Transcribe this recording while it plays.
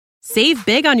Save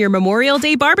big on your Memorial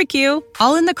Day barbecue,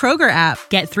 all in the Kroger app.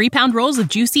 Get 3-pound rolls of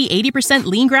juicy 80%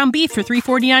 lean ground beef for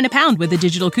 $3.49 a pound with a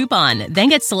digital coupon. Then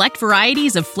get select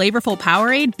varieties of flavorful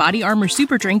Powerade, Body Armor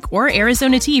Super Drink, or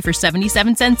Arizona tea for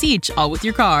 77 cents each, all with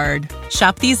your card.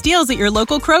 Shop these deals at your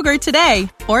local Kroger today,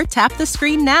 or tap the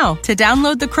screen now to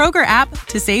download the Kroger app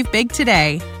to save big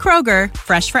today. Kroger,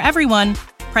 fresh for everyone.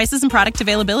 Prices and product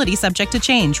availability subject to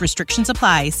change. Restrictions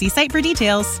apply. See site for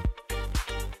details.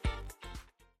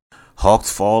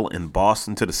 Hawks fall in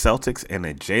Boston to the Celtics and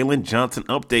a Jalen Johnson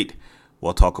update.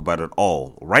 We'll talk about it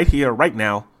all right here, right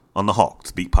now on the Hawks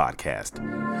Beat Podcast.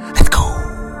 Let's go.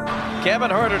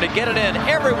 Kevin Huerter to get it in.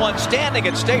 Everyone standing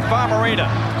at State Farm Arena.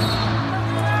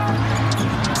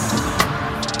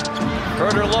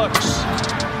 Huerter looks.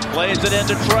 Plays it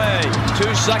into Trey.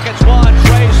 2 seconds, one.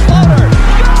 Trey's floater.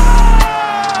 Good!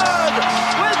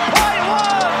 With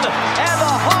 .1. And the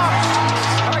Hawks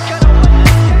are going to win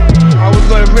this game. I was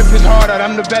going to rip his heart out.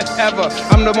 I'm the best ever.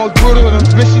 I'm the most brutal and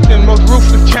vicious and most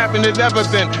ruthless champion there's ever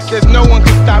been. There's no one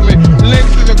can stop me. Lynx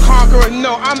is a conqueror.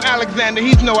 No, I'm Alexander.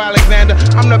 He's no Alexander.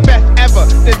 I'm the best ever.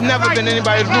 There's never been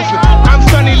anybody as ruthless. I'm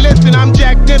Sonny Liston. I'm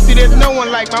Jack Dempsey. There's no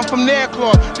one like me. I'm from their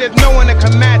claw. There's no one that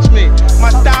can match me.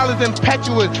 My style is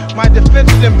impetuous. My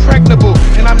defense is impregnable.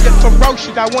 And I'm just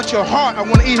ferocious. I want your heart. I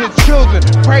want to eat his children.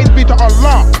 Praise be to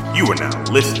Allah. You are now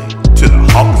listening to the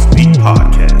Hawks Beat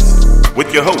Podcast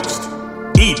with your host,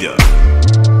 Ida.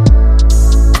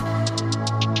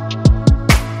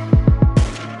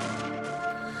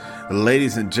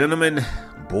 Ladies and gentlemen,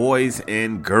 boys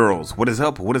and girls, what is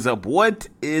up? What is up? What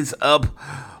is up?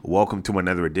 Welcome to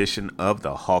another edition of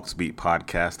the Hawks Beat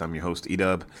Podcast. I'm your host,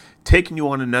 Edub, taking you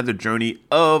on another journey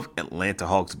of Atlanta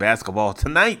Hawks basketball.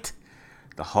 Tonight,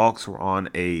 the Hawks were on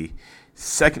a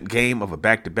second game of a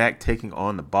back-to-back, taking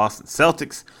on the Boston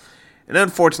Celtics. And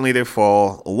unfortunately, they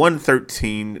fall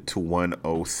 113 to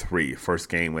 103. First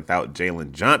game without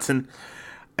Jalen Johnson.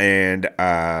 And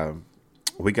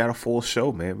we got a full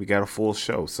show, man. We got a full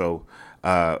show. So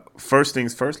first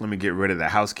things first, let me get rid of the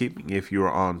housekeeping. If you're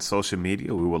on social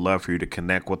media, we would love for you to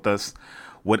connect with us.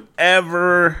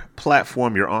 Whatever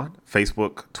platform you're on,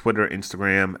 Facebook, Twitter,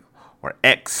 Instagram, or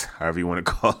X, however you want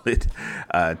to call it,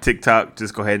 TikTok,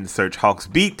 just go ahead and search Hawks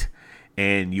Beat,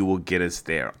 and you will get us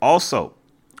there. Also,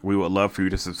 we would love for you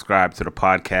to subscribe to the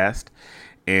podcast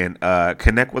and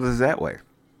connect with us that way.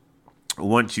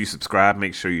 Once you subscribe,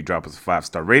 make sure you drop us a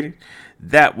 5-star rating.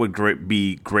 That would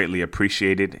be greatly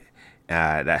appreciated.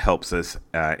 That helps us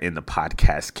in the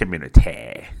podcast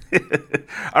community.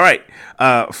 All right.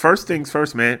 First things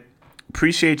first, man.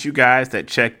 Appreciate you guys that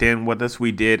checked in with us.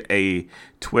 We did a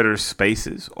Twitter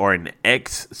Spaces, or an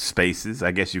X Spaces,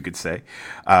 I guess you could say.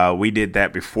 We did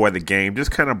that before the game,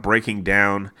 just kind of breaking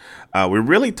down. We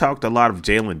really talked a lot of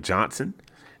Jalen Johnson,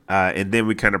 and then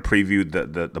we kind of previewed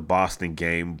the Boston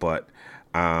game. But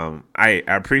I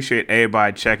appreciate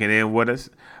everybody checking in with us.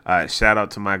 Shout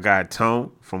out to my guy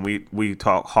Tone from We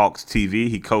Talk Hawks TV.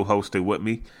 He co-hosted with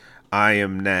me. I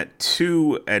am not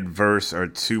too adverse or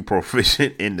too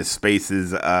proficient in the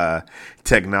Spaces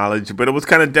technology, but it was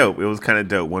kind of dope. It was kind of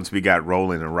dope once we got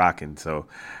rolling and rocking. So,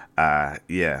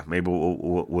 yeah, maybe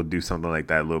we'll do something like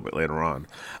that a little bit later on.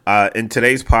 In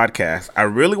today's podcast, I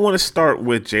really want to start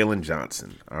with Jalen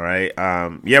Johnson. All right.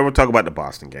 Yeah, we'll talk about the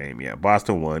Boston game. Yeah,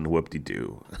 Boston won.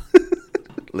 Whoop-de-doo.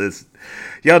 Listen,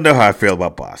 y'all know how I feel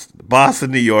about Boston.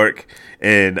 Boston, New York,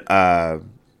 and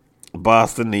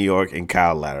Boston, New York, and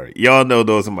Kyle Lowry. Y'all know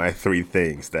those are my three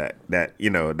things that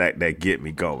get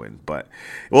me going. But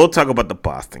we'll talk about the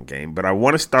Boston game. But I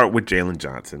want to start with Jalen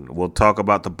Johnson. We'll talk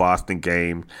about the Boston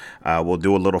game. We'll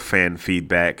do a little fan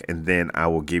feedback, and then I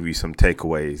will give you some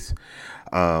takeaways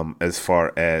as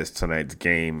far as tonight's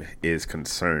game is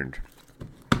concerned.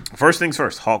 First things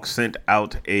first, Hawks sent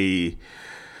out an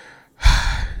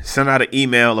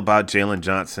email about Jalen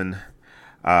Johnson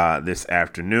this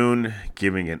afternoon,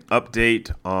 giving an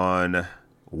update on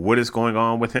what is going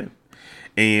on with him.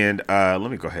 And let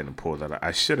me go ahead and pull that up.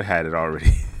 I should have had it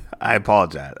already. I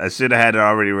apologize. I should have had it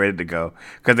already ready to go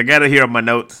because I got it here on my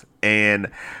notes,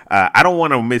 and I don't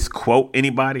want to misquote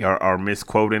anybody or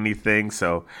misquote anything.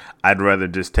 So I'd rather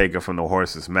just take it from the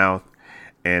horse's mouth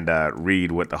and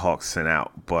read what the Hawks sent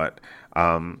out. But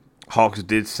Hawks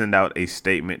did send out a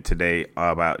statement today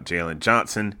about Jalen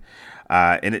Johnson.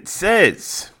 And it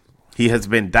says he has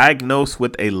been diagnosed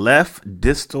with a left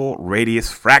distal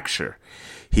radius fracture.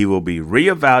 He will be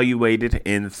reevaluated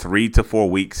in 3 to 4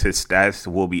 weeks. His status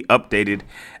will be updated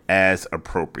as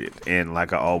appropriate. And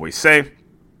like I always say,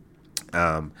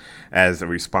 as a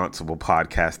responsible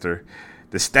podcaster,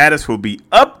 the status will be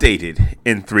updated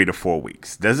in 3 to 4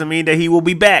 weeks. Doesn't mean that he will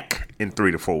be back in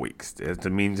 3 to 4 weeks. It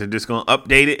means they're just going to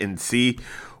update it and see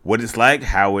what it's like,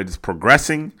 how it's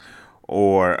progressing,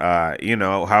 or,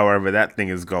 however that thing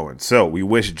is going. So we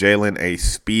wish Jalen a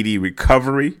speedy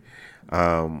recovery.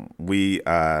 We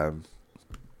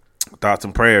thoughts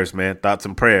and prayers, man. Thoughts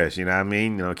and prayers. You know what I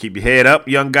mean? Keep your head up,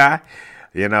 young guy.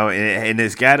 And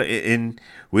it's got to, and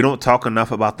we don't talk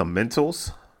enough about the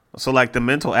mentals. So, like, the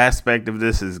mental aspect of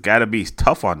this has got to be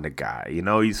tough on the guy.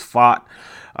 He's fought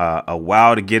a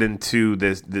while to get into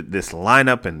this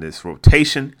lineup and this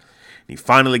rotation. He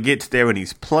finally gets there, and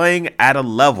he's playing at a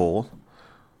level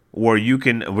where you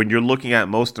can, when you're looking at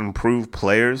most improved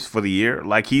players for the year,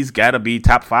 like, he's got to be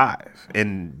top 5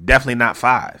 and definitely not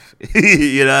 5.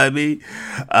 You know what I mean?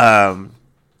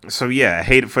 So, yeah, I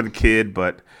hate it for the kid,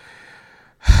 but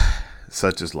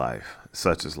such is life.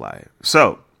 Such is life.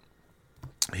 So,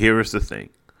 here is the thing.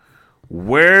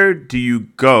 Where do you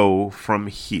go from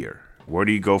here? Where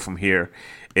do you go from here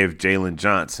if Jalen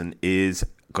Johnson is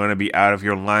going to be out of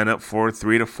your lineup for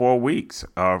 3 to 4 weeks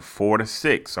or 4 to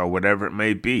 6 or whatever it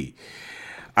may be?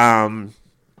 I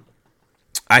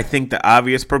think the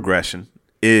obvious progression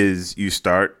is you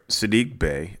start Saddiq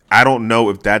Bey. I don't know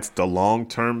if that's the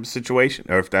long-term situation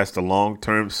or if that's the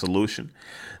long-term solution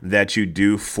that you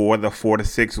do for the 4 to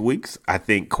 6 weeks. I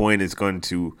think Quinn is going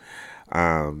to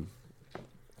kind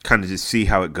of just see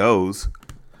how it goes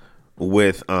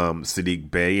with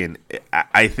Saddiq Bey, and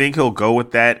I think he'll go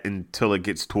with that until it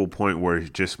gets to a point where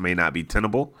it just may not be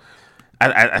tenable.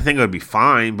 I think it'll be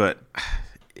fine, but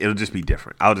it'll just be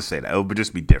different. I'll just say that it'll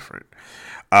just be different.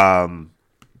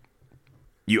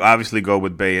 You obviously go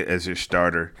with Bey as your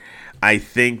starter. I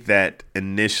think that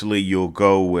initially you'll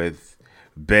go with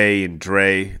Bey and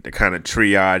Dre to kind of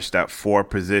triage that 4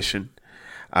 position.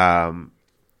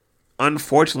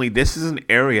 Unfortunately, this is an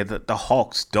area that the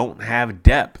Hawks don't have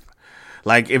depth.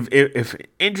 Like, if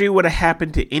injury would have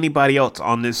happened to anybody else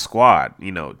on this squad,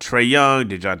 Trae Young,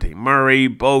 DeJounte Murray,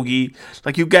 Bogey,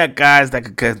 like, you got guys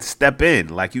that could step in.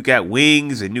 Like, you got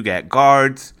wings and you got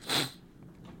guards.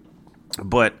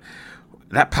 But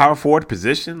that power forward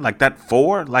position, like that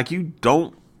 4, like, you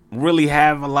don't really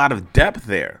have a lot of depth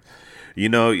there.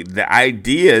 The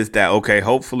idea is that, okay,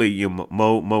 hopefully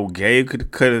Mo Gay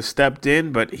could have stepped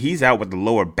in, but he's out with the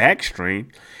lower back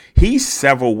strain. He's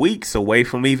several weeks away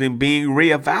from even being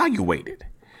reevaluated,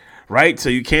 right? So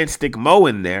you can't stick Mo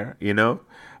in there,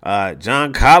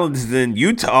 John Collins is in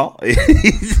Utah.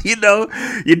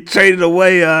 You traded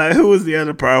away, who was the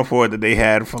other power forward that they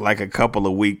had for like a couple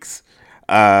of weeks?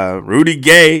 Rudy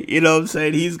Gay, you know what I'm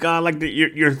saying? He's gone. Like,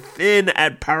 you're thin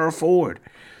at power forward.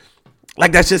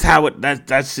 Like, that's just how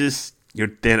that's just,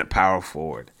 you're thin at power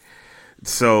forward.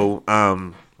 So,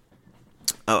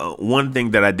 one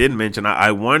thing that I didn't mention,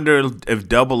 I wonder if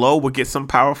Double O would get some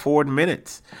power forward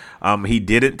minutes. He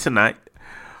didn't tonight,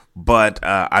 but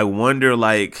I wonder,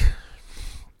 I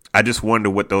just wonder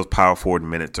what those power forward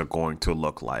minutes are going to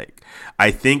look like.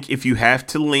 I think if you have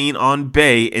to lean on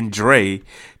Bey and Dre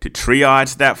to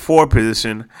triage that 4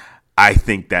 position, I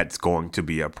think that's going to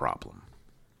be a problem.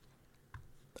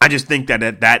 I just think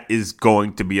that is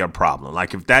going to be a problem.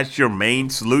 Like, if that's your main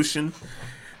solution,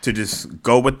 to just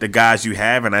go with the guys you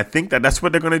have, and I think that's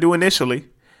what they're going to do initially.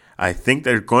 I think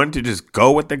they're going to just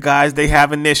go with the guys they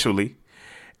have initially.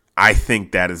 I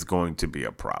think that is going to be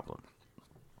a problem.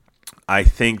 I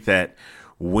think that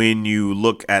when you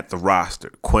look at the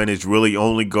roster, Quinn is really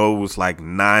only goes like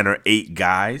 9 or 8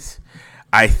 guys.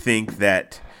 I think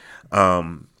that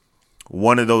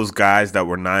one of those guys that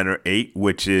were 9 or 8,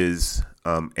 which is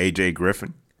AJ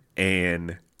Griffin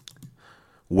and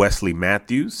Wesley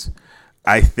Matthews,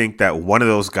 I think that one of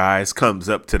those guys comes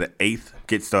up to the 8th,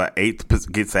 gets that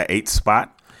 8th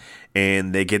spot,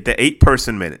 and they get the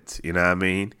 8-person minutes. You know what I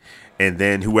mean? And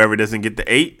then whoever doesn't get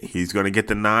the 8, he's going to get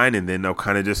the 9, and then they'll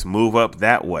kind of just move up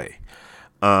that way,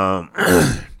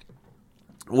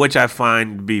 which I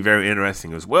find to be very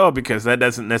interesting as well, because that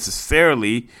doesn't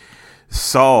necessarily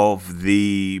solve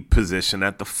the position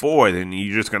at the 4. Then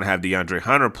you're just going to have DeAndre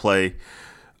Hunter play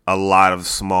a lot of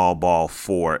small ball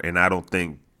 4, and I don't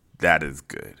think that is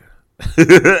good.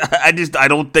 I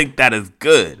don't think that is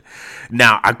good.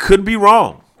 Now, I could be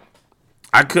wrong.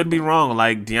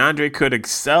 Like, DeAndre could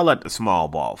excel at the small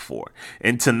ball 4.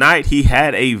 And tonight he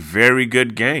had a very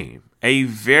good game.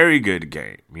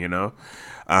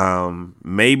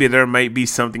 Maybe there might be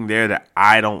something there that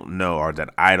I don't know or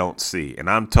that I don't see. And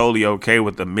I'm totally okay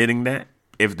with admitting that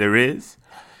if there is.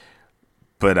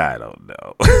 But I don't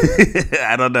know.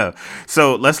 I don't know.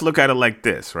 So let's look at it like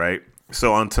this, right?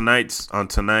 So on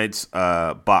tonight's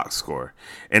box score,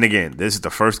 and again, this is the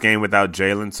first game without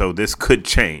Jalen, so this could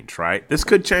change, right? This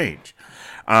could change.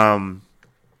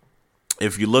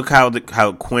 If you look how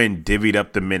Quinn divvied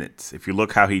up the minutes,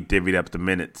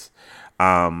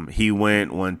 he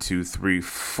went 1, 2, 3,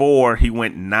 4. He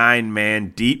went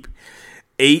 9-man deep,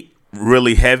 8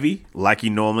 really heavy like he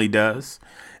normally does.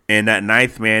 And that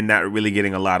 9th man not really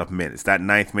getting a lot of minutes. That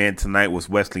 9th man tonight was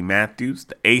Wesley Matthews.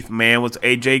 The 8th man was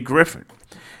A.J. Griffin.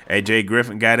 A.J.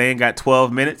 Griffin got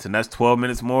 12 minutes, and that's 12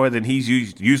 minutes more than he's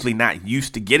usually not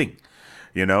used to getting,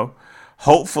 you know.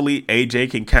 Hopefully, A.J.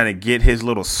 can kind of get his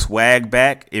little swag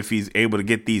back if he's able to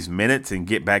get these minutes and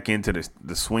get back into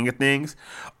the swing of things.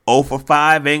 0 for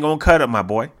 5 ain't going to cut it, my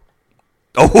boy.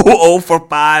 0 for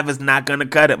 5 is not going to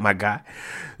cut it, my guy.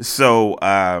 So,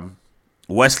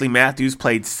 Wesley Matthews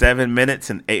played 7 minutes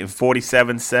and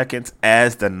 47 seconds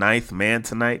as the 9th man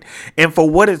tonight. And for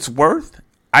what it's worth,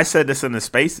 I said this in the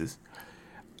spaces,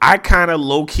 I kind of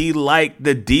low-key like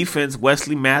the defense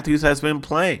Wesley Matthews has been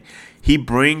playing. He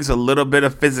brings a little bit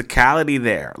of physicality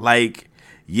there. Like,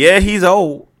 yeah, he's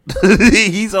old.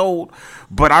 He's old.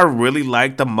 But I really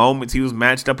like the moments he was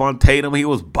matched up on Tatum. He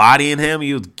was bodying him.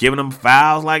 He was giving him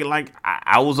fouls.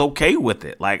 I was okay with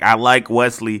it. Like, I like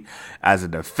Wesley as a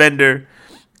defender.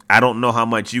 I don't know how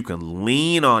much you can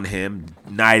lean on him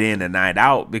night in and night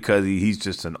out because he's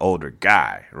just an older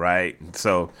guy, right?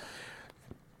 So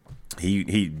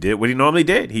he did what he normally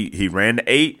did. He ran the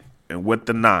 8 and with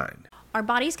the 9. Our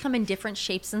bodies come in different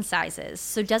shapes and sizes,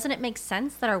 so doesn't it make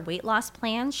sense that our weight loss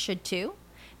plans should too?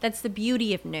 That's the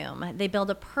beauty of Noom. They build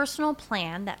a personal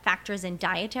plan that factors in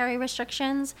dietary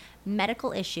restrictions,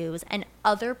 medical issues, and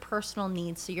other personal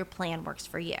needs so your plan works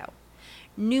for you.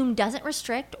 Noom doesn't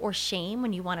restrict or shame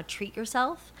when you want to treat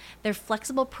yourself. Their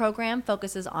flexible program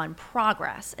focuses on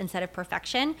progress instead of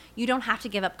perfection. You don't have to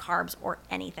give up carbs or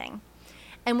anything.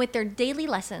 And with their daily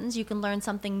lessons, you can learn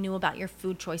something new about your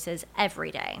food choices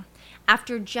every day.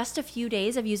 After just a few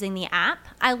days of using the app,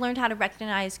 I learned how to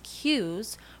recognize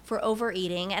cues for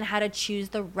overeating and how to choose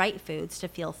the right foods to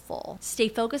feel full. Stay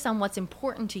focused on what's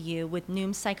important to you with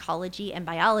Noom's psychology and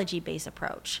biology-based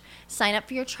approach. Sign up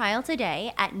for your trial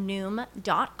today at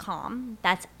Noom.com.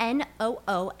 That's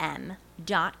Noom.com.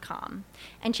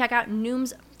 And check out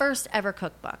Noom's first ever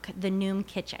cookbook, The Noom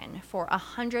Kitchen, for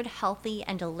 100 healthy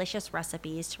and delicious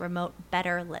recipes to promote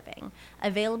better living.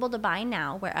 Available to buy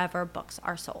now wherever books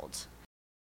are sold.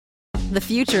 The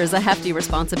future is a hefty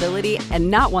responsibility and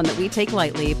not one that we take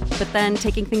lightly. But then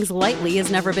taking things lightly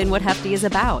has never been what Hefty is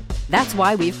about. That's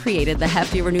why we've created the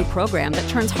Hefty Renew program that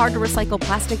turns hard-to-recycle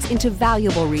plastics into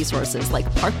valuable resources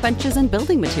like park benches and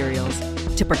building materials.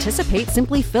 To participate,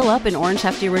 simply fill up an orange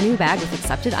Hefty Renew bag with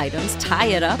accepted items, tie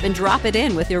it up, and drop it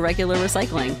in with your regular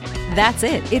recycling. That's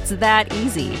it. It's that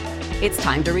easy. It's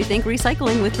time to rethink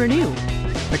recycling with Renew.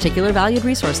 Particular valued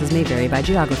resources may vary by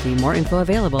geography. More info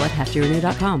available at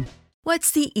heftyrenew.com.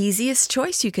 What's the easiest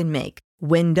choice you can make?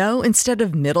 Window instead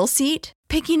of middle seat?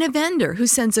 Picking a vendor who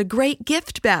sends a great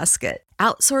gift basket?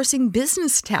 Outsourcing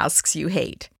business tasks you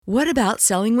hate? What about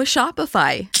selling with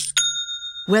Shopify?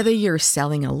 Whether you're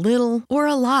selling a little or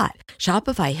a lot,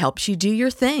 Shopify helps you do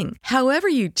your thing, however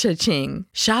you cha-ching.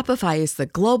 Shopify is the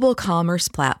global commerce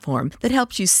platform that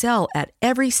helps you sell at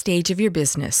every stage of your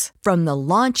business. From the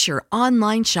launch your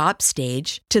online shop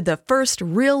stage to the first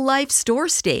real-life store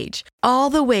stage, all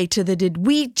the way to the did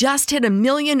we just hit 1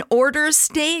 million orders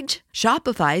stage.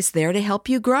 Shopify's there to help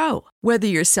you grow. Whether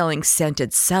you're selling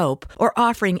scented soap or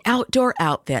offering outdoor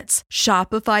outfits,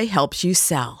 Shopify helps you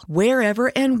sell.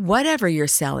 Wherever and whatever you're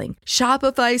selling,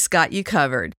 Shopify's got you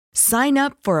covered. Sign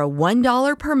up for a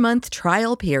 $1 per month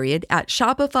trial period at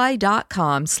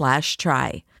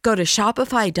shopify.com/try. Go to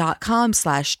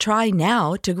shopify.com/try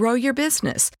now to grow your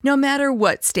business, no matter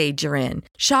what stage you're in.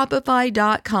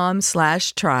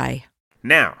 Shopify.com/try.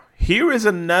 Now, here is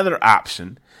another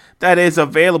option that is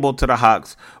available to the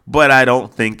Hawks, but I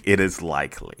don't think it is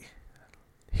likely.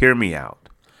 Hear me out.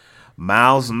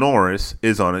 Miles Norris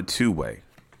is on a two-way.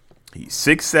 He's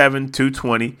 6'7",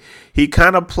 220. He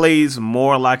kind of plays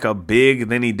more like a big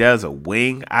than he does a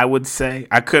wing, I would say.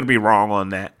 I could be wrong on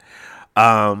that.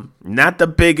 Not the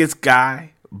biggest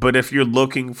guy, but if you're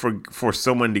looking for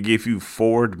someone to give you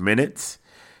forward minutes,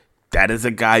 that is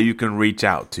a guy you can reach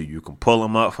out to. You can pull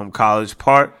him up from College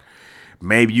Park.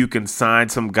 Maybe you can sign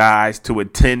some guys to a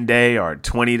 10-day or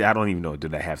 20. I don't even know. Do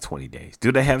they have 20 days?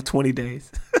 Do they have 20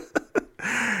 days?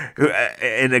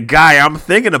 And the guy I'm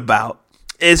thinking about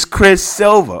is Chris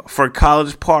Silva for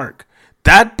College Park.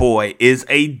 That boy is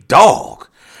a dog.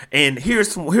 And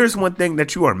here's one thing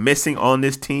that you are missing on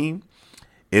this team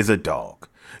is a dog.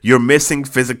 You're missing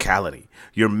physicality.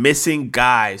 You're missing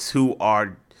guys who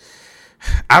are,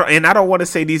 and I don't want to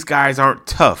say these guys aren't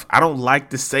tough. I don't like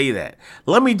to say that.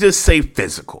 Let me just say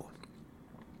physical.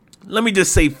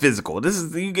 This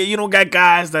is, you don't got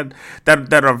guys that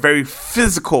are very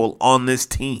physical on this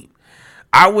team.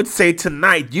 I would say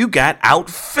tonight you got out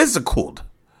physicaled.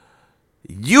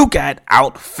 You got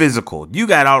out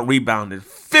rebounded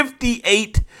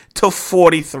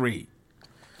 58-43.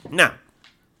 Now,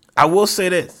 I will say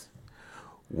this.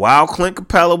 While Clint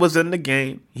Capella was in the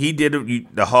game,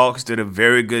 the Hawks did a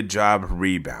very good job of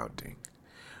rebounding.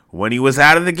 When he was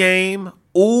out of the game,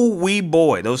 ooh wee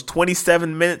boy, those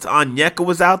 27 minutes Onyeka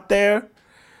was out there,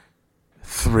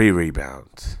 3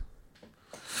 rebounds.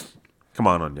 Come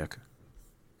on, Onyeka.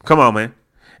 Come on, man.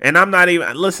 And I'm not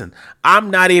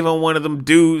even one of them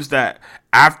dudes that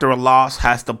after a loss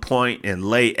has to point and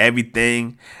lay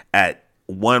everything at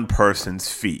one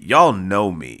person's feet. Y'all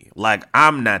know me. Like,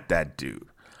 I'm not that dude.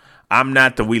 I'm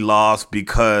not the we lost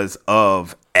because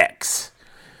of X.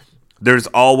 There's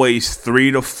always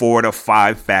 3 to 4 to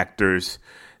 5 factors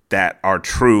that are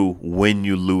true when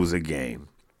you lose a game.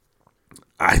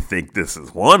 I think this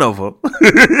is one of them.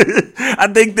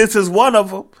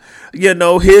 You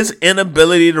know, his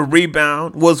inability to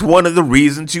rebound was one of the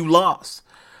reasons you lost.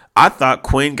 I thought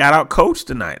Quinn got out coached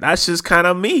tonight. That's just kind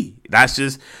of me.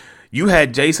 You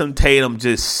had Jason Tatum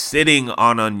just sitting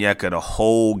on Onyeka the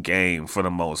whole game for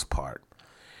the most part.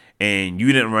 And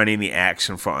you didn't run any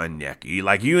action for Onyeka. You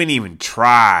didn't even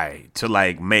try to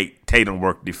make Tatum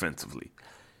work defensively.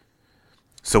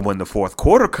 So when the fourth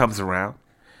quarter comes around,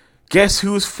 guess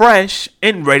who's fresh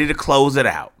and ready to close it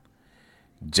out?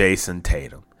 Jason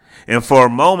Tatum. And for a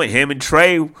moment, him and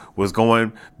Trey was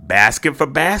going basket for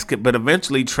basket, but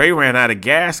eventually Trey ran out of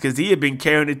gas because he had been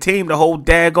carrying the team the whole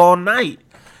daggone night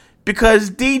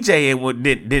because DJ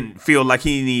didn't feel like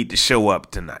he needed to show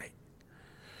up tonight.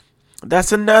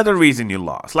 That's another reason you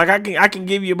lost. I can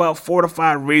give you about 4 to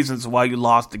 5 reasons why you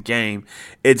lost the game.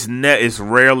 It's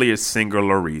rarely a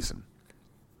singular reason.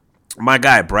 My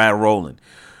guy, Brad Rowland.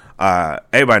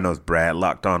 Everybody knows Brad,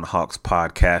 Locked On Hawks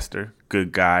podcaster.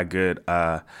 Good guy, good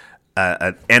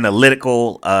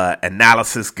analytical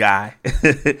analysis guy.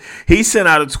 He sent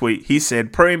out a tweet. He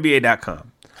said, per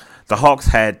NBA.com, the Hawks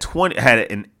had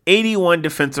an 81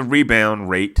 defensive rebound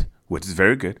rate, which is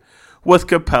very good, with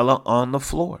Capella on the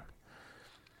floor.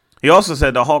 He also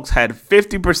said the Hawks had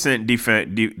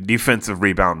 50% defensive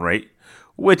rebound rate,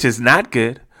 which is not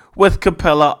good, with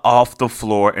Capella off the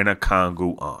floor and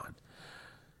Okongwu on.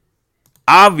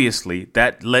 Obviously,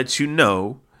 that lets you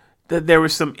know that there were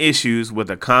some issues with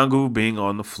Okongwu being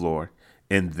on the floor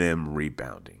and them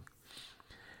rebounding.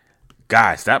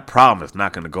 Guys, that problem is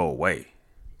not going to go away.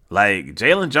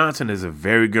 Jalen Johnson is a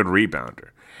very good rebounder.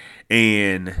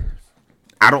 And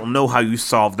I don't know how you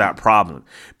solve that problem.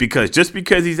 Because just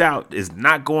because he's out is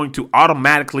not going to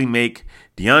automatically make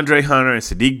DeAndre Hunter and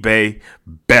Saddiq Bey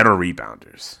better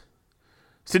rebounders.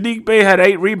 Saddiq Bey had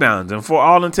 8 rebounds, and for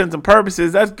all intents and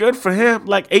purposes, that's good for him.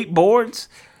 8 boards.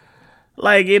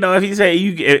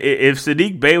 If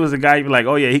Saddiq Bey was a guy, you'd be like,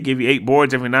 oh yeah, he give you 8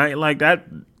 boards every night, like that,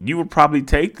 you would probably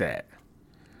take that.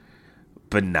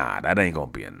 But nah, that ain't gonna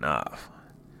be enough.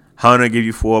 Hunter give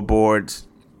you 4 boards.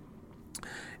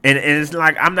 And it's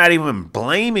I'm not even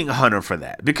blaming Hunter for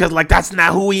that because that's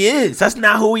not who he is. He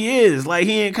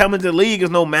ain't coming to the league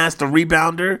as no master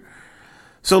rebounder.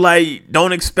 So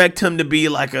don't expect him to be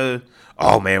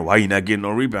oh man, why you not getting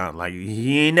no rebound?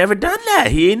 He ain't never done that.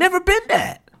 He ain't never been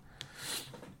that.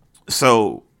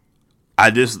 So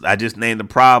I just named the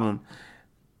problem,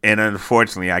 and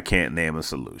unfortunately I can't name a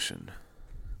solution.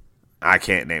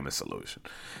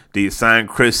 Do you sign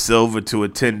Chris Silver to a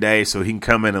 10-day so he can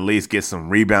come in and at least get some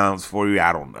rebounds for you?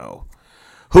 I don't know.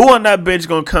 Who on that bench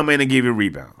going to come in and give you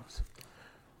rebounds?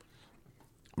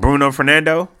 Bruno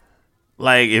Fernando?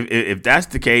 If that's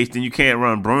the case, then you can't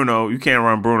run Bruno. You can't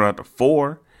run Bruno at the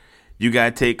 4. You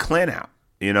got to take Clint out,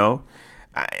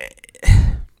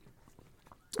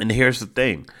 And here's the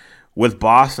thing. With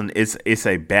Boston, it's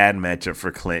a bad matchup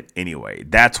for Clint anyway.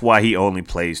 That's why he only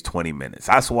plays 20 minutes.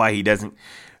 That's why he doesn't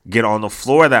get on the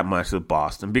floor that much with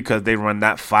Boston, because they run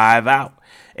that 5 out.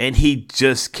 And he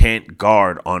just can't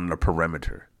guard on the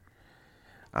perimeter.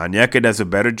 Onyeka does a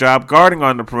better job guarding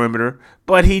on the perimeter,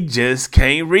 but he just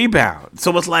can't rebound.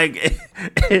 So it's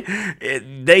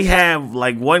they have,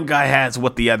 one guy has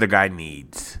what the other guy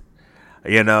needs.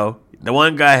 The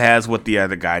one guy has what the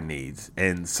other guy needs.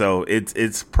 And so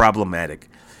it's problematic.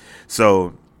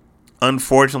 So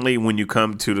unfortunately, when you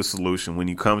come to the solution, when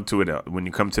you come to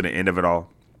the end of it all,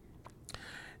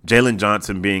 Jalen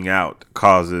Johnson being out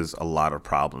causes a lot of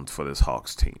problems for this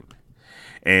Hawks team.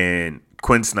 And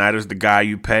Quinn Snyder's the guy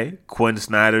you pay. Quinn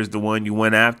Snyder's the one you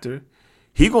went after.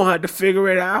 He going to have to figure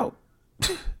it out.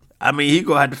 I mean, he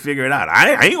going to have to figure it out.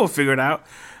 I ain't going to figure it out.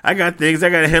 I got things. I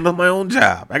got to handle my own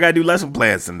job. I got to do lesson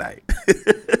plans tonight.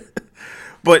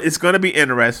 But it's going to be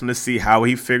interesting to see how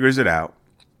he figures it out,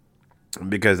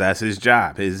 because that's his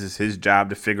job. It's his job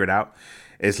to figure it out.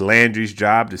 It's Landry's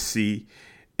job to see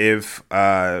if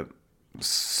I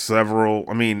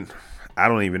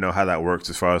don't even know how that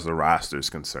works as far as the roster is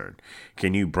concerned.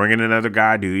 Can you bring in another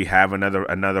guy? Do you have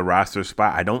another roster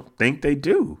spot? I don't think they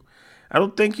do. I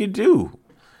don't think you do.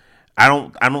 I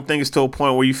don't think it's to a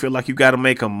point where you feel like you got to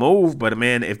make a move. But,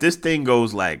 man, if this thing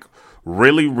goes like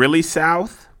really, really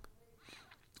south,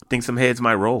 I think some heads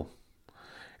might roll.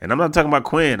 And I'm not talking about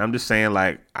Quinn. I'm just saying,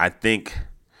 like, I think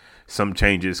some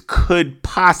changes could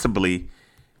possibly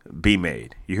be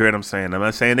made. You hear what I'm saying? I'm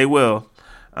not saying they will.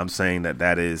 I'm saying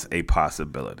that is a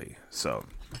possibility. So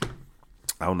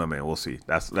I don't know, man. We'll see.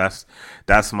 That's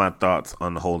my thoughts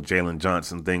on the whole Jalen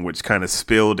Johnson thing, which kind of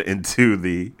spilled into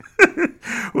the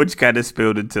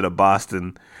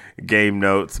Boston game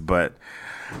notes. But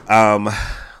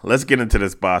let's get into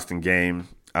this Boston game.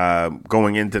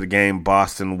 Going into the game,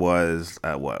 Boston was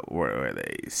what were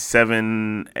they?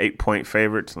 7-8 point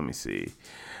favorites. Let me see.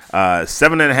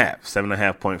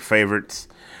 7.5 point favorites.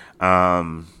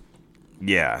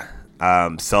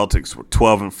 Celtics were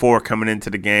 12-4 coming into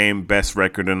the game, best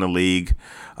record in the league,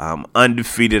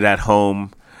 undefeated at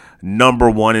home, number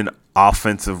one in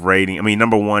offensive rating.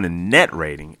 Number one in net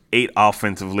rating, 8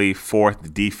 offensively,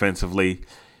 4th defensively.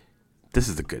 This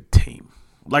is a good team.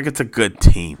 Like, it's a good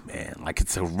team, man. Like,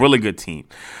 it's a really good team.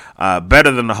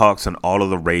 Better than the Hawks in all of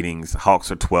the ratings.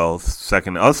 Hawks are 12th,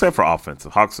 second, except for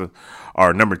offensive. Hawks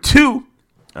are number 2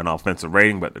 in offensive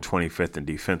rating, but they're 25th in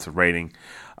defensive rating.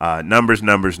 Numbers.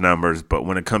 But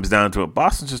when it comes down to it,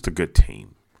 Boston's just a good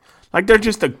team. Like, they're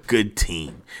just a good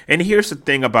team. And here's the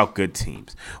thing about good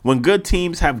teams. When good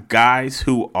teams have guys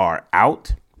who are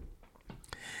out,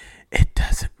 it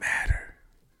doesn't matter.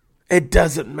 It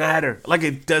doesn't matter. Like,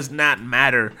 it does not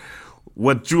matter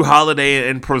what Drew Holiday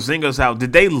and Porzingis out.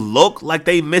 Did they look like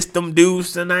they missed them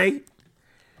dudes tonight?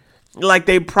 Like,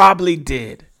 they probably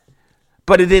did.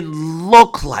 But it didn't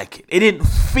look like it. It didn't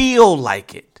feel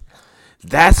like it.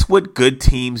 That's what good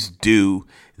teams do.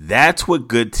 That's what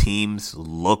good teams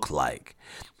look like.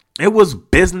 It was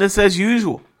business as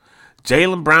usual.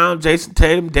 Jaylen Brown, Jason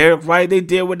Tatum, Derek White, they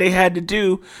did what they had to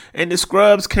do. And the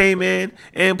scrubs came in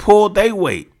and pulled their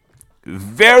weight.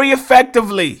 Very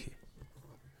effectively.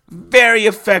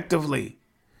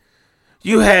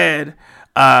 You had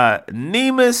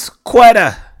Neemias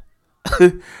Quetta.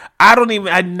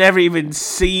 I'd never even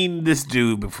seen this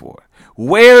dude before.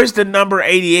 Where's the number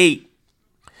 88?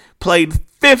 Played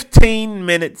 15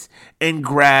 minutes and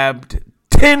grabbed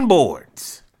 10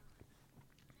 boards.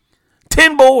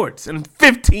 10 boards in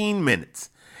 15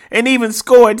 minutes. And even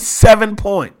scored 7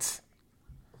 points.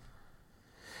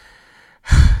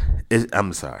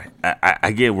 I'm sorry.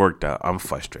 I get worked up. I'm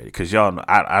frustrated because y'all know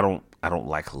I don't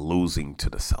like losing to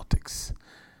the Celtics.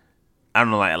 I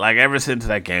don't know, like ever since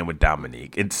that game with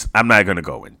Dominique, I'm not gonna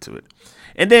go into it.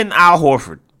 And then Al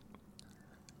Horford,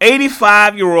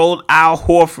 85-year-old Al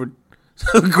Horford,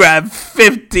 grabbed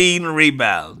 15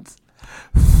 rebounds.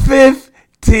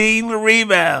 15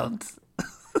 rebounds.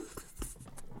 I'm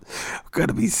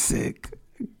gonna be sick.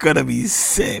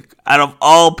 Out of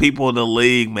all people in the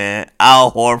league, man,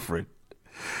 Al Horford.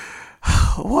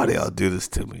 Why do y'all do this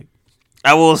to me?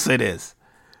 I will say this.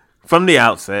 From the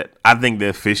outset, I think the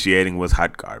officiating was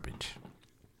hot garbage.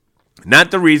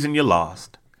 Not the reason you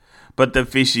lost, but the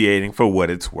officiating for what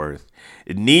it's worth.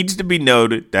 It needs to be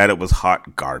noted that it was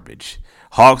hot garbage.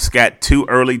 Hawks got 2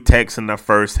 early techs in the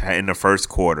first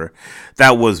quarter.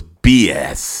 That was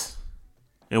BS.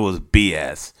 It was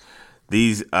BS.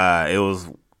 It was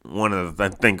one of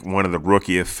the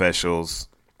rookie officials.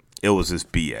 It was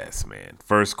just BS, man.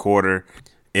 First quarter,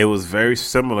 it was very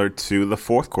similar to the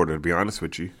fourth quarter, to be honest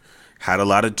with you. Had a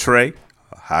lot of Trey,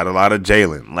 had a lot of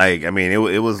Jalen.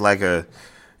 It was like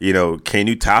can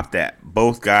you top that?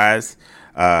 Both guys,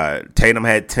 Tatum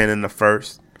had 10 in the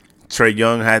first. Trae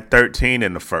Young had 13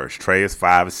 in the first. Trey is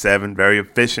 5-7, very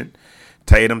efficient.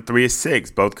 Tatum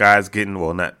 3-6. Both guys not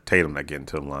getting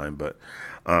to the line, but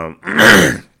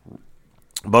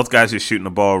both guys just shooting the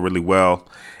ball really well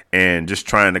and just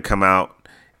trying to come out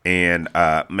and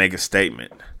make a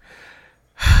statement.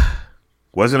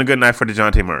 Wasn't a good night for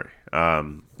DeJounte Murray.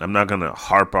 I'm not going to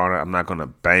harp on it. I'm not going to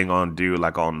bang on dude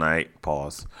like all night.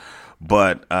 Pause.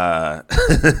 But I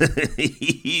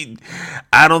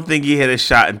don't think he hit a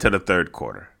shot until the third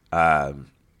quarter.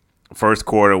 First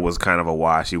quarter was kind of a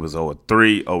wash. He was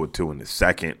 0-3, 0-2 in the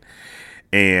second.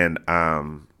 And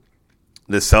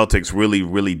the Celtics really,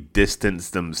 really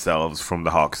distanced themselves from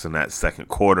the Hawks in that second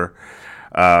quarter,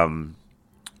 outscoring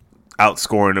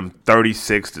them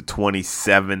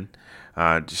 36-27,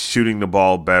 just shooting the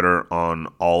ball better on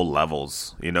all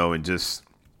levels, and just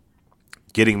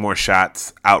getting more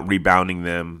shots, out rebounding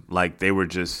them. Like they were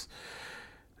just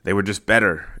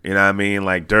better. You know what I mean?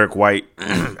 Like Derek White,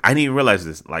 I didn't even realize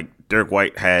this. Like Derek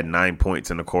White had 9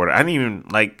 points in the quarter. I didn't even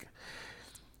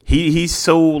he's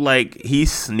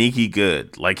sneaky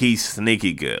good. Like he's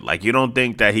sneaky good. Like you don't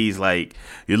think that he's like,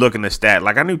 you're looking at stat.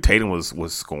 Like I knew Tatum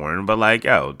was scoring, but like,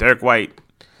 Derek White,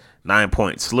 9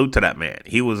 points. Salute to that man.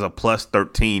 He was a plus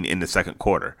 13 in the second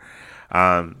quarter.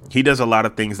 He does a lot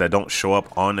of things that don't show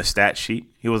up on the stat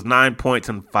sheet. He was 9 points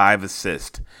and 5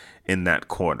 assists in that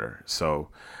quarter. So,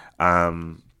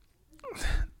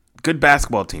 good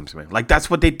basketball teams, man. Like that's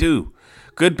what they do.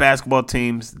 Good basketball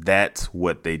teams, that's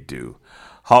what they do.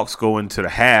 Hawks go into the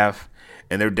half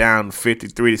and they're down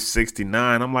 53-69.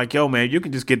 I'm like, yo, man, you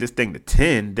can just get this thing to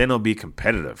 10, then it'll be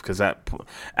competitive. Because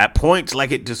at points,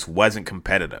 like it just wasn't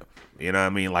competitive. You know what I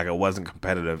mean? Like it wasn't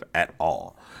competitive at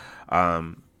all.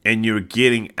 And you're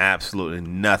getting absolutely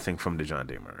nothing from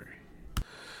DeJounte Murray.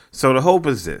 So the hope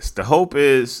is this. The hope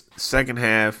is second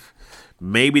half,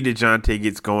 maybe DeJounte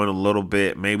gets going a little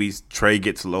bit. Maybe Trey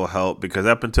gets a little help. Because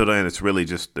up until then, it's really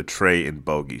just the Trey and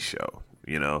Bogey show.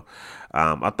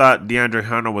 I thought DeAndre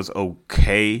Hunter was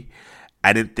okay.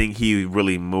 I didn't think he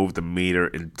really moved the meter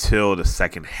until the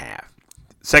second half.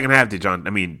 Second half,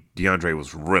 DeAndre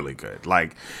was really good.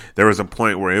 Like, there was a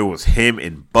point where it was him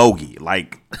and Bogey.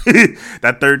 Like,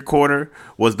 that third quarter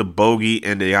was the Bogey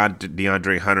and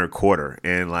DeAndre Hunter quarter.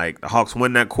 And, like, the Hawks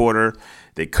win that quarter.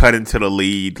 They cut into the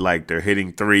lead. Like, they're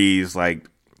hitting threes. Like,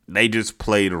 they just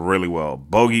played really well.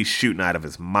 Bogey's shooting out of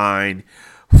his mind.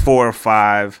 4 or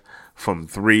 5 from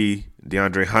 3.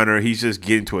 DeAndre Hunter, he's just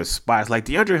getting to his spots. Like,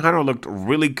 DeAndre Hunter looked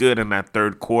really good in that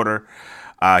third quarter.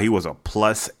 He was a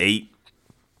 +8.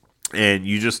 And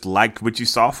you just liked what you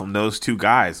saw from those two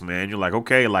guys, man. You're like,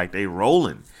 okay, like they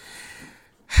rolling.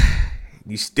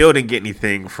 You still didn't get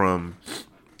anything from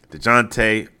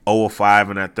DeJounte, 0-5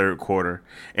 in that third quarter.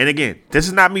 And again, this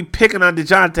is not me picking on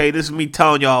DeJounte. This is me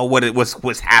telling y'all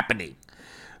what's happening.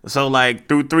 So, like,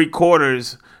 through 3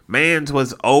 quarters, Mans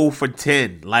was 0 for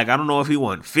 10. Like, I don't know if he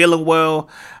wasn't feeling well.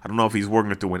 I don't know if he's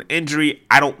working through an injury.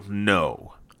 I don't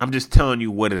know. I'm just telling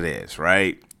you what it is,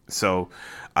 right? So,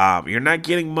 you're not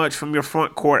getting much from your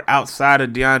front court outside of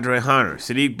DeAndre Hunter.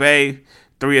 Sadiq Bey,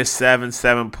 3 of 7,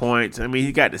 7 points. I mean,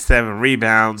 he got the 7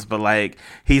 rebounds, but, like,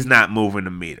 he's not moving the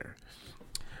meter.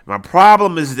 My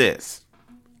problem is this.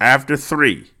 After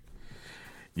 3,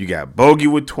 you got Bogey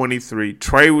with 23,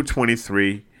 Trey with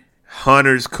 23,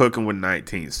 Hunter's cooking with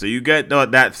 19. So you get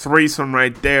that threesome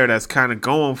right there that's kind of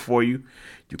going for you.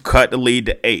 You cut the lead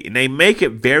to 8. And they make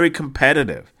it very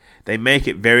competitive. In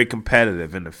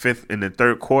the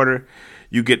third quarter,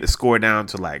 you get the score down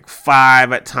to like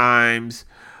 5 at times.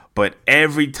 But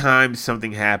every time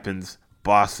something happens,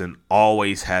 Boston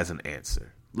always has an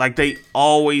answer. Like they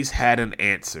always had an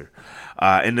answer.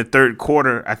 In the third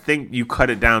quarter, I think you cut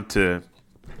it down to,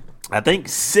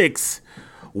 6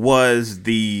 was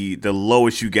the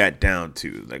lowest you got down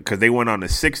to. Because they went on a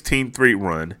 16-3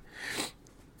 run.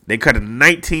 They cut a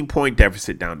 19-point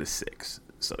deficit down to 6.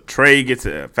 So Trey gets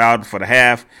a foul for the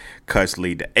half, cuts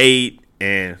lead to 8,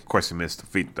 and of course he missed the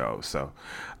free throw. So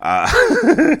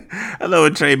I love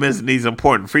when Trey missing these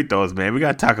important free throws, man. We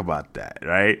got to talk about that,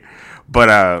 right?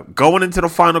 But going into the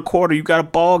final quarter, you got a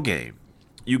ball game.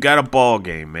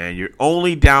 Man. You're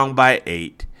only down by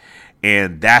 8,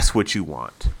 and that's what you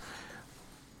want.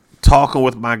 Talking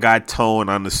with my guy Tone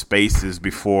on the spaces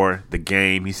before the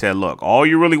game, he said, look, all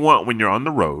you really want when you're on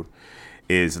the road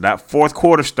is that fourth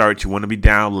quarter starts, you want to be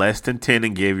down less than 10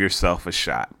 and give yourself a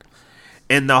shot.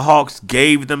 And the Hawks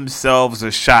gave themselves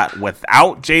a shot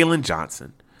without Jalen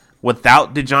Johnson,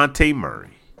 without DeJounte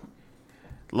Murray.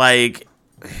 Like,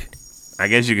 I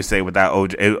guess you could say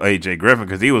without AJ Griffin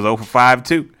because he was 0 for 5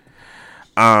 too.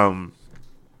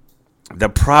 The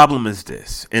problem is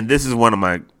this, and this is one of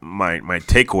my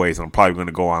takeaways I'm probably going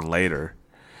to go on later.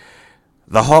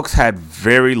 The Hawks had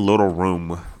very little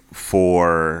room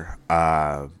for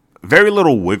very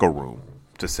little wiggle room,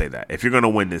 to say that, if you're going to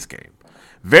win this game.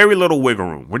 Very little wiggle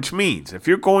room, which means if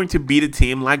you're going to beat a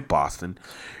team like Boston,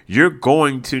 you're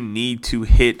going to need to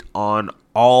hit on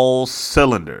all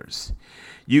cylinders.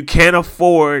 You can't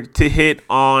afford to hit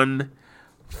on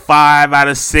 5 out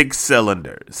of 6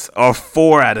 cylinders or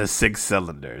 4 out of 6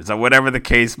 cylinders or whatever the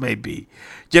case may be.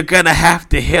 You're going to have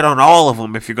to hit on all of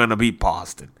them if you're going to beat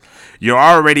Boston. You're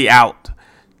already out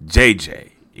JJ.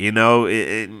 You know,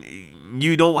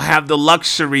 You don't have the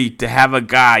luxury to have a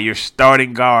guy, your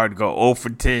starting guard, go 0 for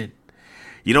 10.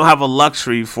 You don't have a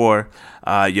luxury for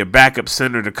your backup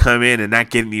center to come in and not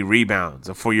get any rebounds,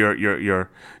 or for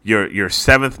your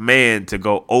seventh man to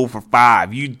go 0 for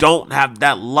 5. You don't have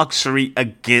that luxury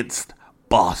against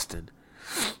Boston.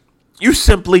 You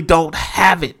simply don't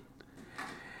have it.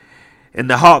 And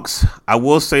the Hawks, I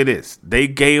will say this, they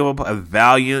gave up a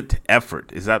valiant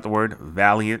effort. Is that the word?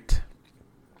 Valiant?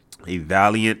 A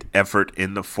valiant effort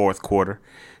in the fourth quarter.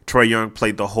 Trae Young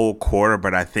played the whole quarter,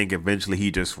 but I think eventually he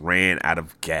just ran out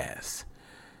of gas.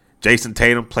 Jason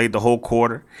Tatum played the whole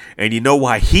quarter. And you know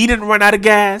why he didn't run out of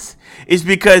gas? It's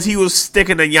because he was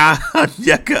sticking a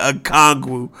Onyeka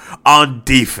Okongwu on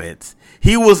defense.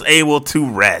 He was able to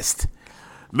rest.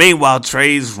 Meanwhile,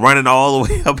 Trae's running all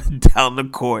the way up and down the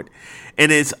court.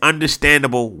 And it's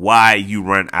understandable why you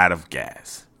run out of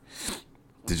gas.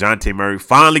 DeJounte Murray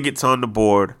finally gets on the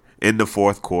board in the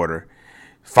fourth quarter.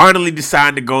 Finally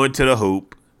decided to go into the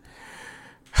hoop,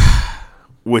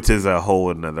 which is a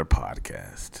whole another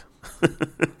podcast.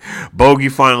 Bogey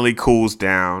finally cools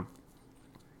down,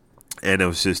 and it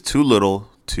was just too little,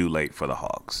 too late for the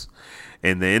Hawks.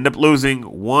 And they end up losing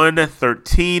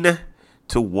 113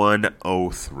 to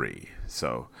 103.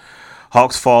 So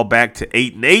Hawks fall back to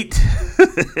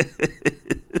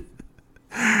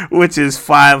 8-8, which is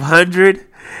 500.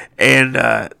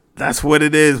 And that's what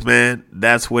it is, man.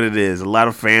 That's what it is. A lot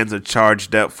of fans are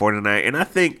charged up for tonight. And I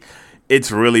think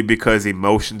it's really because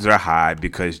emotions are high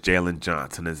because Jalen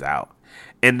Johnson is out.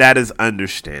 And that is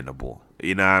understandable.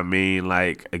 You know what I mean?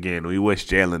 Like, again, we wish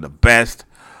Jalen the best.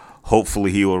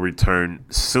 Hopefully he will return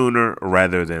sooner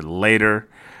rather than later.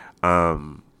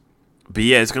 But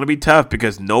yeah, it's going to be tough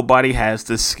because nobody has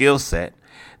the skill set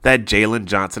that Jalen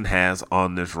Johnson has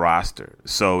on this roster.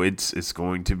 So it's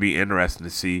going to be interesting to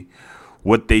see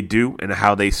what they do and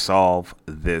how they solve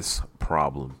this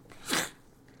problem.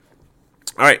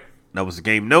 All right, that was the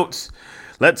game notes.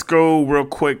 Let's go real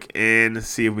quick and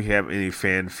see if we have any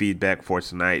fan feedback for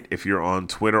tonight. If you're on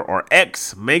Twitter or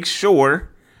X, make sure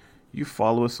you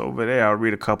follow us over there. I'll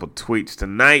read a couple tweets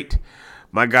tonight.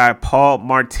 My guy Paul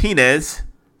Martinez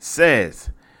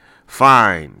says,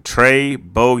 fine, Trae,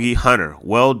 Bogey, Hunter.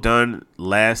 Well done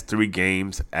last 3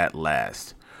 games at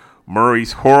last.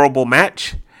 Murray's horrible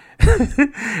match.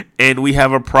 And we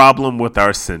have a problem with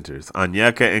our centers.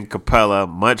 Onyeka and Capella,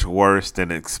 much worse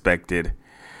than expected.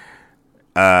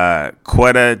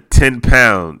 Quetta,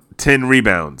 10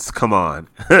 rebounds. Come on.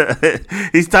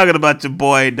 He's talking about your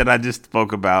boy that I just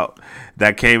spoke about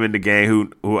that came in the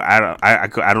game who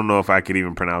I don't know if I could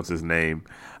even pronounce his name.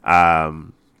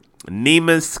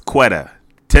 Nemus Quetta,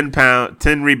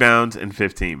 10 rebounds in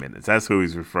 15 minutes. That's who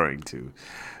he's referring to.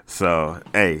 So,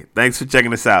 hey, thanks for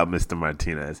checking us out, Mr.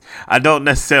 Martinez. I don't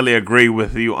necessarily agree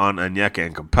with you on Onyeka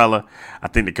and Capella. I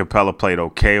think that Capella played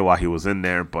okay while he was in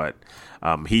there, but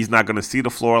he's not going to see the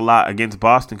floor a lot against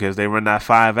Boston because they run that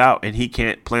 5 out, and he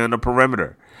can't play on the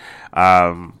perimeter.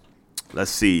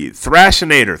 Let's see.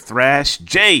 Thrashinator, Thrash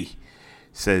J,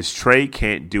 says Trae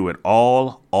can't do it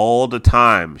all the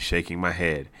time, shaking my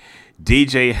head.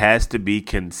 DJ has to be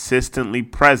consistently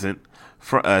present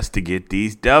for us to get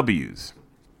these W's.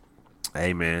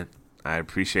 Hey, man, I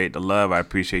appreciate the love. I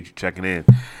appreciate you checking in.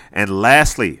 And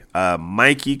lastly,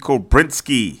 Mikey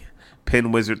Kobrinsky,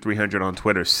 PinWizard300 on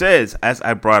Twitter, says, as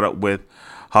I brought up with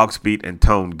Hawksbeat and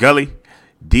Tone Gully,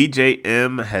 DJ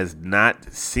M has not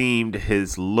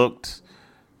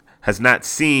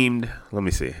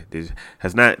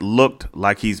looked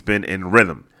like he's been in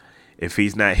rhythm. If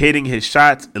he's not hitting his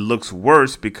shots, it looks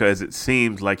worse because it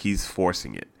seems like he's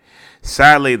forcing it.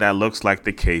 Sadly, that looks like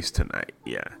the case tonight.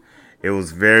 Yeah. It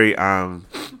was very, I'm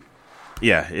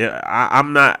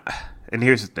not, and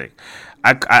here's the thing.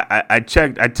 I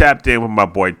tapped in with my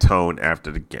boy Tone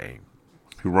after the game,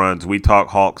 who runs We Talk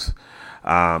Hawks.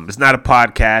 It's not a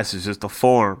podcast, it's just a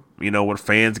forum, where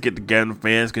fans get together and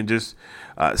fans can just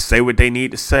say what they need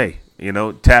to say,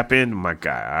 tap in, my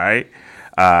guy,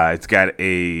 all right? It's got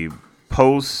a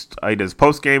post, he does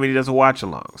post game and he does a watch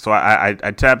along. So I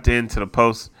tapped into the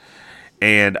post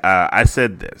and I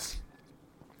said this.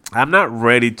 I'm not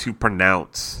ready to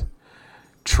pronounce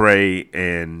Trae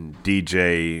and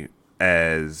DJ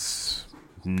as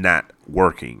not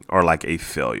working or like a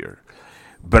failure.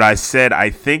 But I said I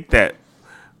think that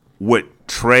what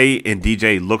Trae and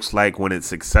DJ looks like when it's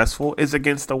successful is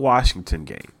against the Washington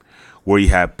game, where you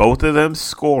have both of them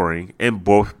scoring and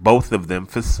both of them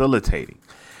facilitating.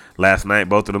 Last night,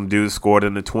 both of them dudes scored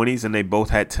in the 20s, and they both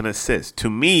had 10 assists. To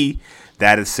me,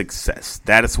 that is success.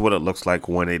 That is what it looks like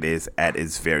when it is at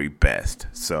its very best.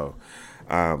 So,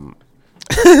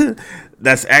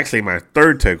 That's actually my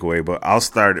third takeaway, but I'll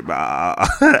start.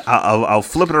 I'll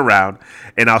flip it around,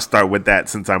 and I'll start with that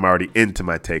since I'm already into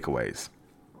my takeaways.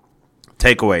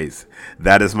 Takeaways.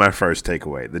 That is my first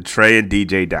takeaway. The Trey and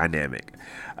DJ dynamic.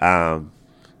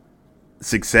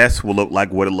 Success will look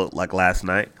like what it looked like last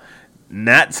night.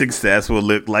 Not success will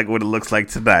look like what it looks like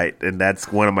tonight, and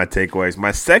that's one of my takeaways.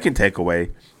 My second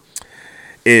takeaway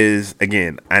is,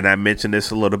 again, and I mentioned this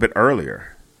a little bit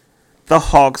earlier, the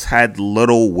Hawks had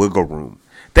little wiggle room.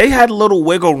 They had little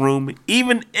wiggle room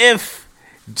even if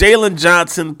Jalen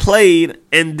Johnson played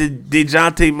and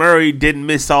DeJounte Murray didn't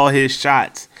miss all his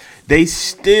shots. They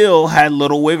still had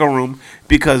little wiggle room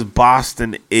because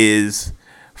Boston is,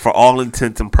 for all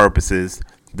intents and purposes,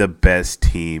 the best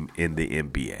team in the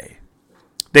NBA.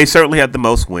 They certainly have the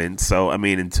most wins, so, I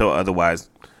mean, until otherwise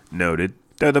noted,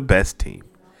 they're the best team.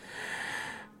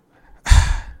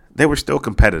 They were still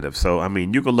competitive. So, I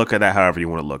mean, you can look at that however you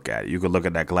want to look at it. You can look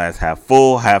at that glass half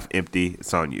full, half empty.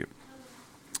 It's on you.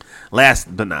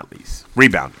 Last but not least,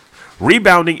 rebounding.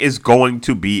 Rebounding is going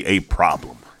to be a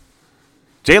problem.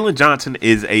 Jalen Johnson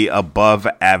is a above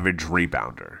average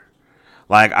rebounder.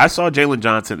 Like, I saw Jalen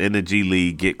Johnson in the G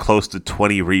League get close to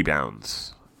 20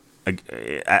 rebounds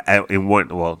in one,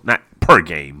 well, not per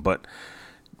game, but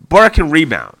Burr can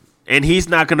rebound. And he's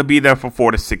not going to be there for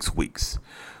 4 to 6 weeks.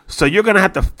 So you're going to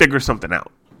have to figure something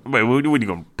out. Wait, what are you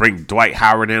going to bring Dwight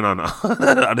Howard in on a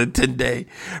 10-day?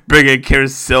 Bring in Karen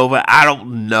Silva? I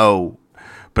don't know.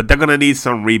 But they're going to need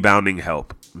some rebounding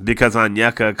help because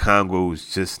Onyeka Okongwu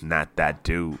is just not that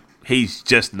dude. He's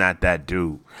just not that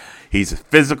dude. He's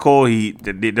physical.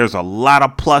 There's a lot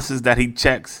of pluses that he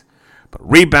checks. But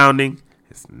rebounding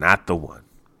is not the one.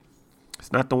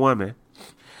 It's not the one, man.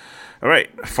 All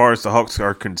right, as far as the Hawks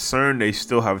are concerned, they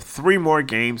still have 3 more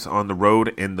games on the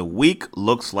road, and the week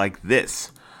looks like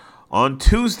this. On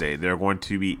Tuesday, they're going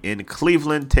to be in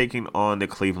Cleveland, taking on the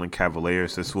Cleveland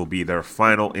Cavaliers. This will be their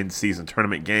final in-season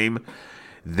tournament game.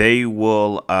 They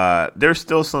will. There's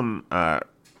still some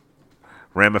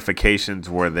ramifications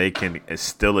where they can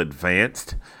still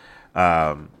advance.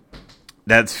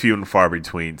 That's few and far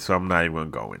between, so I'm not even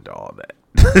going to go into all that.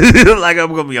 Like, I'm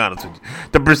going to be honest with you.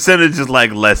 The percentage is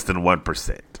like less than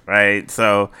 1%, right?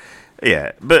 So,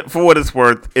 yeah. But for what it's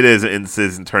worth, it is an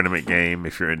in-season tournament game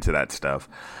if you're into that stuff.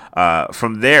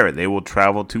 From there, they will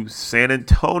travel to San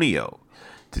Antonio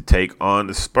to take on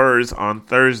the Spurs on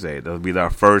Thursday. That'll be their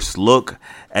first look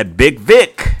at Big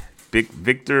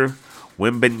Victor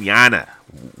Wembanyama.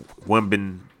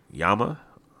 I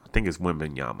think it's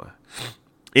Wembanyama.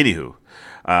 Anywho,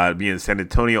 be in San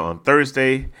Antonio on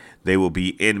Thursday. They will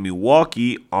be in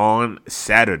Milwaukee on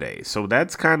Saturday. So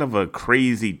that's kind of a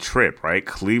crazy trip, right?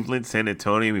 Cleveland, San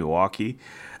Antonio, Milwaukee.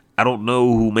 I don't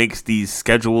know who makes these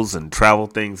schedules and travel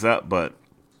things up, but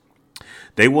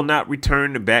they will not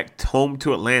return back home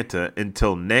to Atlanta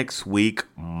until next week,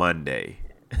 Monday.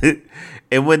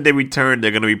 And when they return,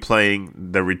 they're going to be playing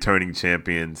the returning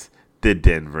champions, the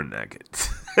Denver Nuggets.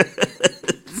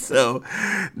 So,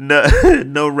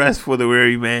 no rest for the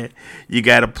weary, man. You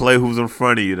got to play who's in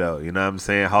front of you, though. You know what I'm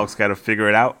saying? Hawks got to figure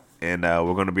it out, and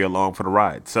we're going to be along for the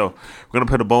ride. So, we're going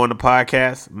to put a bow in the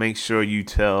podcast. Make sure you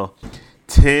tell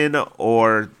 10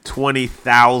 or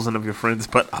 20,000 of your friends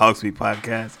about the Hawks Beat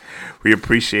Podcast. We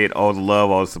appreciate all the love,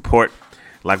 all the support.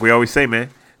 Like we always say, man,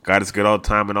 God is good all the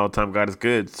time, and all the time God is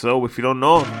good. So, if you don't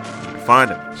know him,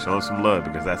 find him. Show him some love,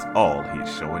 because that's all he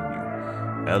is showing you.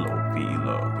 L-O-V-E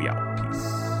love. We out. Peace.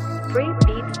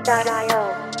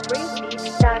 Freebeats.io.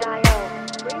 Freebeats.io.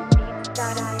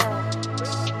 Freebeats.io.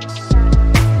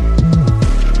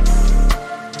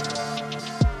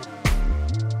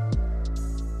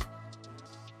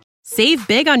 Save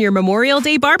big on your Memorial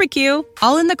Day barbecue,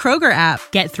 all in the Kroger app.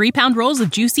 Get 3-pound rolls of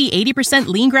juicy 80%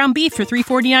 lean ground beef for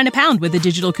 $3.49 a pound with a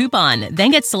digital coupon.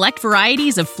 Then get select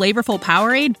varieties of flavorful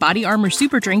Powerade, Body Armor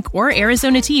Super Drink, or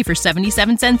Arizona tea for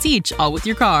 77 cents each, all with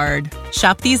your card.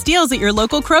 Shop these deals at your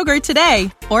local Kroger today,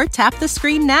 or tap the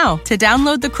screen now to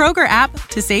download the Kroger app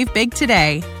to save big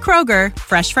today. Kroger,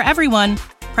 fresh for everyone.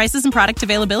 Prices and product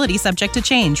availability subject to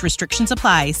change. Restrictions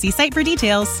apply. See site for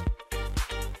details.